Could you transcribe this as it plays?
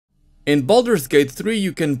In Baldur's Gate 3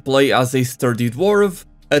 you can play as a sturdy dwarf,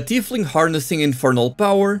 a tiefling harnessing infernal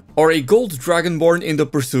power, or a gold dragonborn in the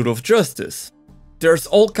pursuit of justice. There's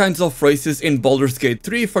all kinds of races in Baldur's Gate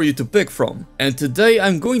 3 for you to pick from, and today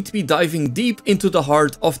I'm going to be diving deep into the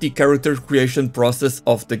heart of the character creation process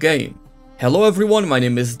of the game. Hello everyone, my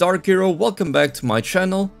name is Dark Hero, welcome back to my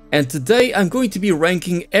channel, and today I'm going to be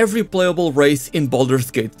ranking every playable race in Baldur's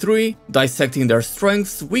Gate 3, dissecting their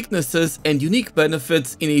strengths, weaknesses, and unique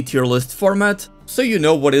benefits in a tier list format, so you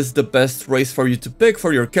know what is the best race for you to pick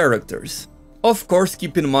for your characters. Of course,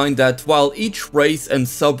 keep in mind that while each race and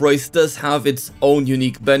sub-race does have its own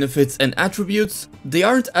unique benefits and attributes, they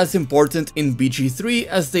aren't as important in BG3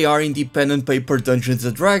 as they are in the pen and paper Dungeons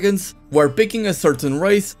 & Dragons, where picking a certain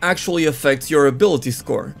race actually affects your ability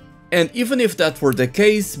score. And even if that were the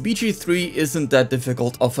case, BG3 isn't that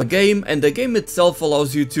difficult of a game, and the game itself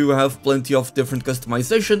allows you to have plenty of different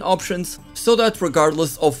customization options, so that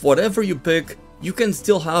regardless of whatever you pick, you can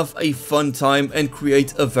still have a fun time and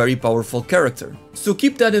create a very powerful character. So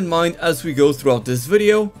keep that in mind as we go throughout this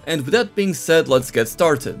video, and with that being said, let's get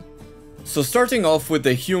started. So starting off with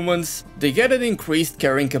the humans, they get an increased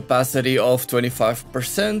carrying capacity of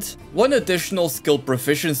 25%, one additional skill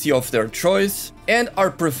proficiency of their choice, and are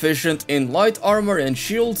proficient in light armor and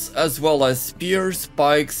shields, as well as spears,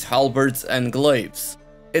 pikes, halberds, and glaives.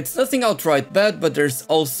 It's nothing outright bad, but there's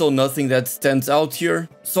also nothing that stands out here,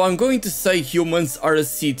 so I'm going to say humans are a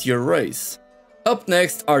C tier race. Up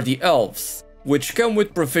next are the elves, which come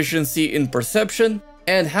with proficiency in perception,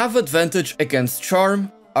 and have advantage against charm,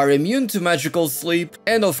 are immune to magical sleep,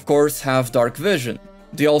 and of course have dark vision.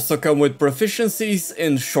 They also come with proficiencies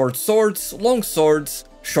in short swords, long swords,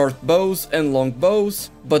 short bows, and long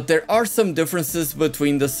bows, but there are some differences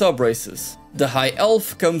between the sub-races. The High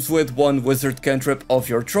Elf comes with one wizard cantrip of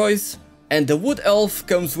your choice, and the Wood Elf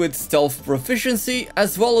comes with stealth proficiency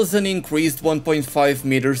as well as an increased 1.5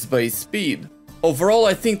 meters base speed. Overall,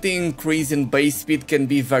 I think the increase in base speed can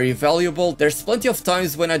be very valuable. There's plenty of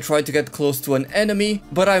times when I try to get close to an enemy,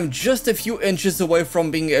 but I'm just a few inches away from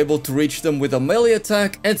being able to reach them with a melee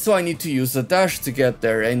attack, and so I need to use a dash to get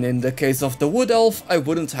there, and in the case of the Wood Elf, I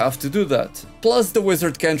wouldn't have to do that. Plus, the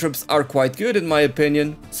wizard cantrips are quite good in my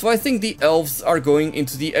opinion, so I think the elves are going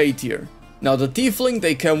into the A tier. Now the tiefling,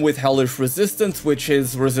 they come with hellish resistance, which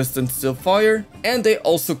is resistance to fire, and they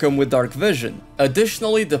also come with dark vision.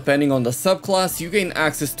 Additionally, depending on the subclass, you gain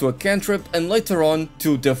access to a cantrip and later on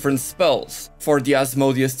 2 different spells. For the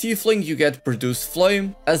Asmodeus tiefling, you get Produce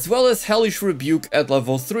Flame, as well as Hellish Rebuke at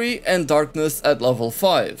level 3 and Darkness at level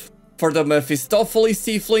 5. For the Mephistopheles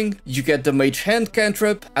tiefling, you get the Mage Hand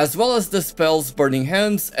cantrip, as well as the spells Burning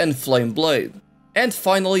Hands and Flame Blade. And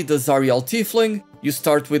finally, the Zariel tiefling, you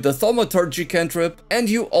start with the Thaumaturgy cantrip, and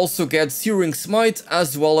you also get Searing Smite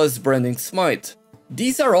as well as Branding Smite.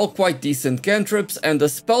 These are all quite decent cantrips, and the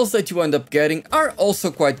spells that you end up getting are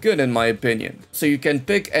also quite good in my opinion. So you can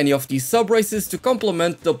pick any of these sub-races to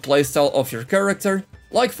complement the playstyle of your character,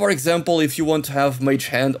 like for example if you want to have Mage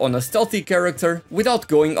Hand on a stealthy character without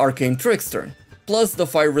going Arcane Trickster. Plus, the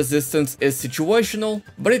fire resistance is situational,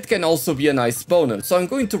 but it can also be a nice bonus, so I'm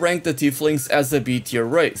going to rank the tieflings as a B tier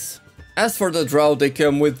race. As for the drow, they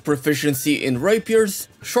come with proficiency in rapiers,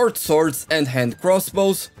 short swords, and hand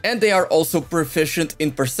crossbows, and they are also proficient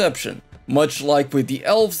in perception. Much like with the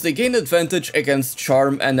elves, they gain advantage against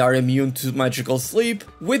charm and are immune to magical sleep,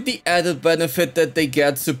 with the added benefit that they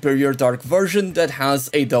get superior dark vision that has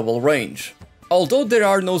a double range. Although there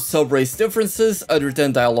are no sub-race differences other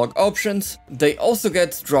than dialogue options, they also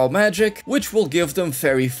get Drow Magic, which will give them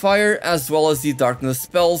Fairy Fire as well as the Darkness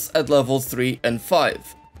spells at level 3 and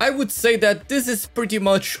 5. I would say that this is pretty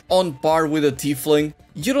much on par with a Tiefling.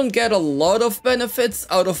 You don't get a lot of benefits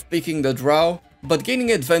out of picking the Drow, but gaining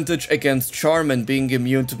advantage against Charm and being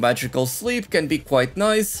immune to magical sleep can be quite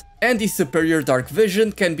nice, and the superior Dark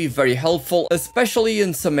Vision can be very helpful, especially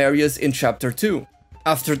in some areas in Chapter 2.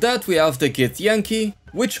 After that we have the Githyanki,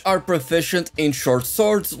 which are proficient in short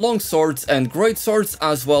swords, long swords and great swords,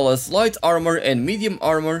 as well as light armor and medium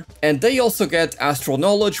armor, and they also get Astral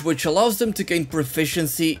Knowledge, which allows them to gain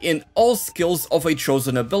proficiency in all skills of a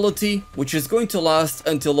chosen ability, which is going to last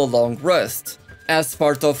until a long rest. As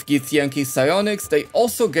part of Githyanki Psionics, they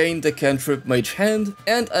also gain the cantrip Mage Hand,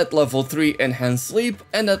 and at level 3 Enhanced Sleep,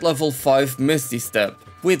 and at level 5 Misty Step,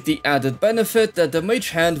 with the added benefit that the Mage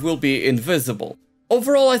Hand will be invisible.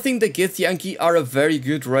 Overall, I think the Githyanki are a very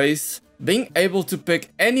good race. Being able to pick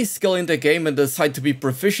any skill in the game and decide to be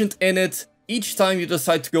proficient in it each time you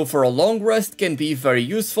decide to go for a long rest can be very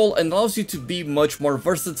useful and allows you to be much more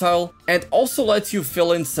versatile, and also lets you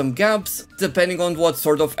fill in some gaps depending on what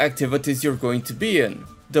sort of activities you're going to be in.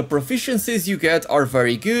 the proficiencies you get are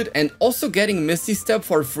very good, and also getting Misty Step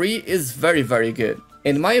for free is very good.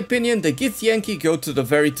 In my opinion, the Githyanki go to the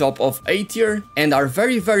very top of A tier and are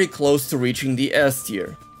very close to reaching the S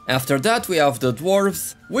tier. After that we have the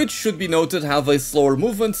dwarves, which should be noted have a slower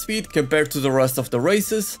movement speed compared to the rest of the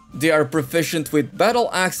races. They are proficient with battle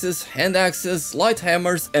axes, hand axes, light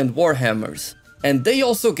hammers and war hammers. And they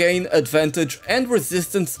also gain advantage and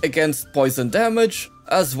resistance against poison damage,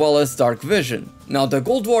 as well as dark vision. Now the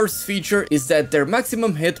gold dwarves feature is that their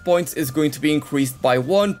maximum hit points is going to be increased by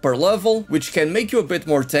 1 per level, which can make you a bit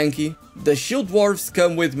more tanky. The shield dwarves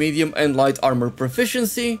come with medium and light armor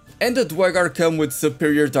proficiency, and the dwegar come with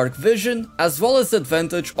superior dark vision, as well as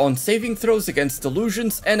advantage on saving throws against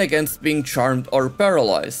illusions and against being charmed or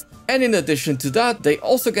paralyzed. And in addition to that, they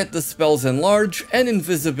also get the spells Enlarge and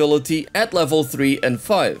Invisibility at level 3 and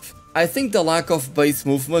 5. I think the lack of base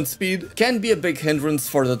movement speed can be a big hindrance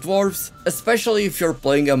for the dwarves, especially if you're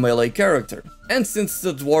playing a melee character. And since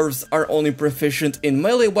the dwarves are only proficient in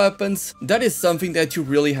melee weapons, that is something that you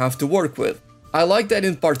really have to work with. I like that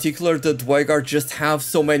in particular the dwegar just have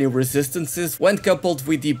so many resistances when coupled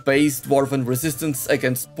with the base dwarven resistance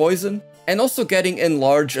against poison. And also getting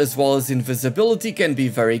Enlarge as well as Invisibility can be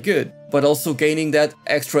very good, but also gaining that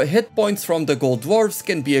extra hit points from the gold dwarves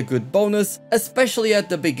can be a good bonus, especially at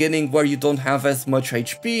the beginning where you don't have as much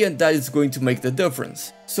HP, and that is going to make the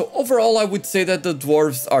difference. So overall I would say that the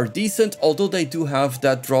dwarves are decent, although they do have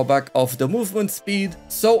that drawback of the movement speed,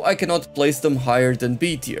 so I cannot place them higher than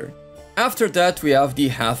B tier. After that we have the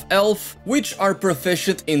half-elf, which are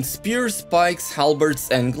proficient in spears, spikes,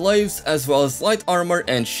 halberds and glaives, as well as light armor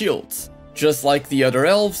and shields. Just like the other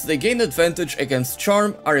elves, they gain advantage against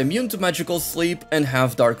charm, are immune to magical sleep and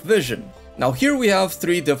have dark vision. Now here we have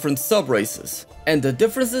 3 different sub-races, and the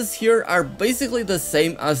differences here are basically the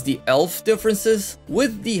same as the elf differences,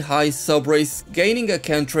 with the high sub-race gaining a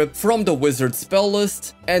cantrip from the wizard spell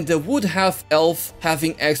list, and the wood half-elf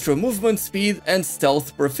having extra movement speed and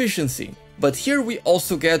stealth proficiency. But here we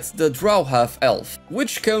also get the drow half-elf,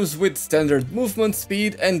 which comes with standard movement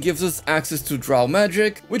speed and gives us access to drow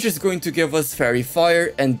magic, which is going to give us fairy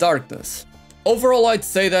fire and darkness. Overall I'd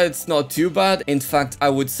say that it's not too bad, in fact I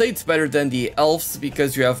would say it's better than the elves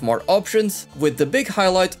because you have more options, with the big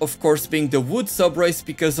highlight of course being the wood subrace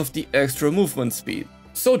because of the extra movement speed.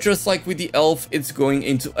 So just like with the elf, it's going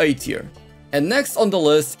into A tier. And next on the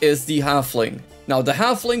list is the halfling. Now the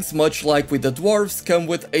halflings, much like with the dwarves, come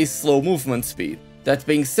with a slow movement speed. That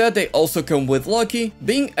being said, they also come with lucky,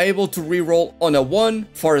 being able to reroll on a 1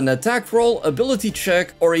 for an attack roll, ability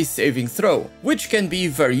check or a saving throw, which can be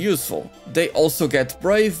very useful. They also get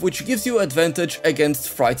brave, which gives you advantage against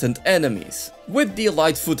frightened enemies, with the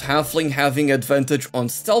lightfoot halfling having advantage on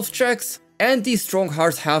stealth checks, and the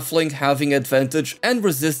strongheart halfling having advantage and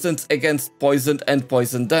resistance against poison and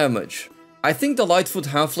poison damage. I think the Lightfoot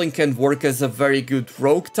Halfling can work as a very good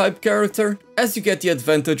rogue type character, as you get the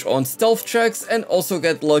advantage on stealth checks and also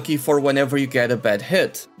get lucky for whenever you get a bad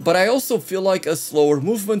hit. But I also feel like a slower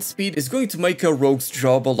movement speed is going to make a rogue's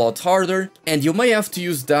job a lot harder, and you may have to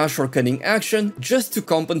use dash or cunning action just to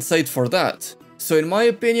compensate for that. So in my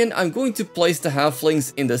opinion, I'm going to place the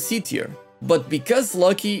Halflings in the C tier. But because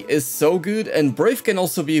Lucky is so good and Brave can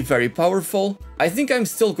also be very powerful, I think I'm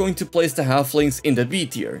still going to place the Halflings in the B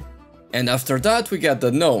tier. And after that we get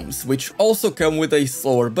the Gnomes, which also come with a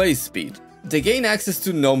slower base speed. They gain access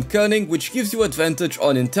to Gnome Cunning, which gives you advantage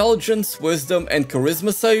on Intelligence, Wisdom and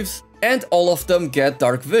Charisma saves, and all of them get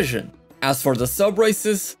Dark Vision. As for the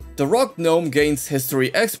sub-races, the Rock Gnome gains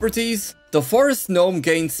History Expertise, the Forest Gnome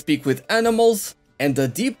gains Speak with Animals, and the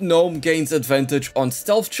Deep Gnome gains advantage on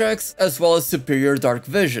stealth checks as well as superior dark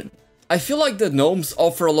vision. I feel like the gnomes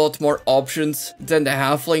offer a lot more options than the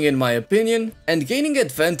halfling in my opinion, and gaining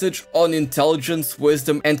advantage on intelligence,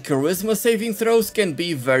 wisdom and charisma saving throws can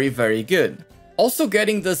be very good. Also,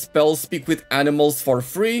 getting the spell Speak with Animals for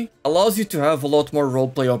free allows you to have a lot more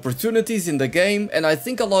roleplay opportunities in the game, and I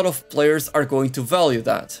think a lot of players are going to value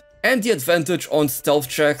that. And the advantage on stealth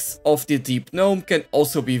checks of the Deep Gnome can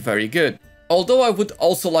also be very good. Although I would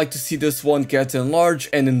also like to see this one get Enlarge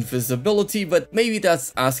and Invisibility, but maybe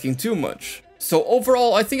that's asking too much. So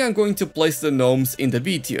overall, I think I'm going to place the gnomes in the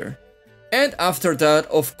B tier. And after that,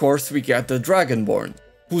 of course, we get the Dragonborn,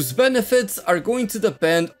 whose benefits are going to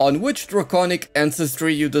depend on which draconic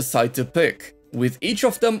ancestry you decide to pick, with each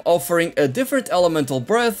of them offering a different elemental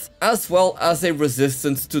breath as well as a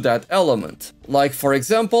resistance to that element. Like for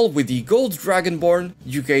example, with the Gold Dragonborn,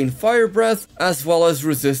 you gain Fire Breath as well as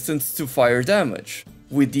resistance to fire damage,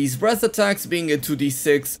 with these breath attacks being a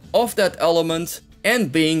 2d6 of that element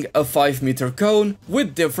and being a 5-meter cone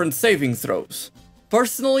with different saving throws.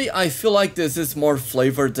 Personally, I feel like this is more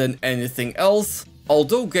flavor than anything else,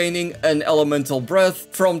 although gaining an elemental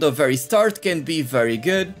breath from the very start can be very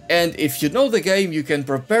good, and if you know the game you can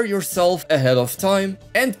prepare yourself ahead of time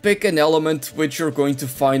and pick an element which you're going to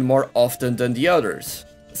find more often than the others.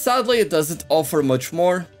 Sadly, it doesn't offer much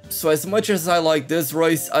more, so as much as I like this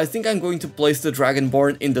race, I think I'm going to place the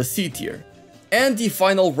Dragonborn in the C tier. And the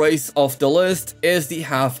final race of the list is the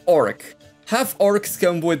Half-Orc. Half-Orcs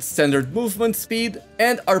come with standard movement speed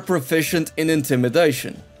and are proficient in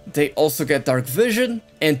intimidation. They also get dark vision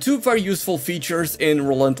and two very useful features in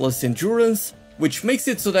relentless endurance, which makes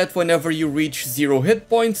it so that whenever you reach 0 hit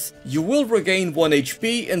points, you will regain 1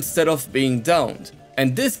 HP instead of being downed.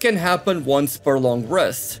 And this can happen once per long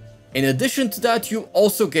rest. In addition to that, you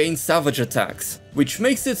also gain savage attacks, which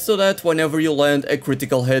makes it so that whenever you land a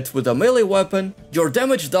critical hit with a melee weapon, your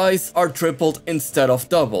damage dice are tripled instead of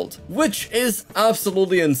doubled, which is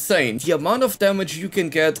absolutely insane. The amount of damage you can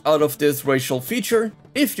get out of this racial feature,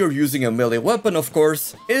 if you're using a melee weapon of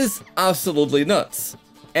course, is absolutely nuts.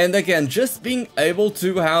 And again, just being able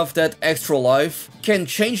to have that extra life can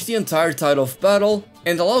change the entire tide of battle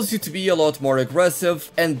and allows you to be a lot more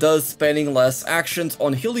aggressive, and thus spending less actions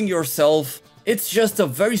on healing yourself. It's just a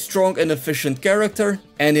very strong and efficient character,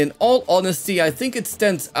 and in all honesty I think it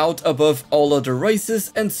stands out above all other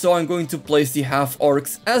races, and so I'm going to place the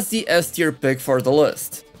Half-Orcs as the S tier pick for the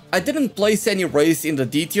list. I didn't place any race in the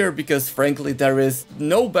D tier because frankly there is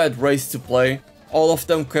no bad race to play. All of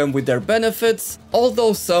them come with their benefits,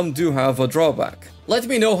 although some do have a drawback. Let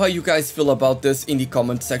me know how you guys feel about this in the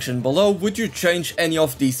comment section below. Would you change any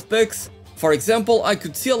of these picks? For example, I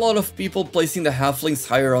could see a lot of people placing the halflings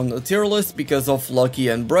higher on the tier list because of Lucky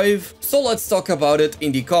and Brave, so let's talk about it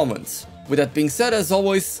in the comments. With that being said, as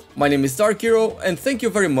always, my name is Dark Hero, and thank you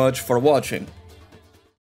very much for watching.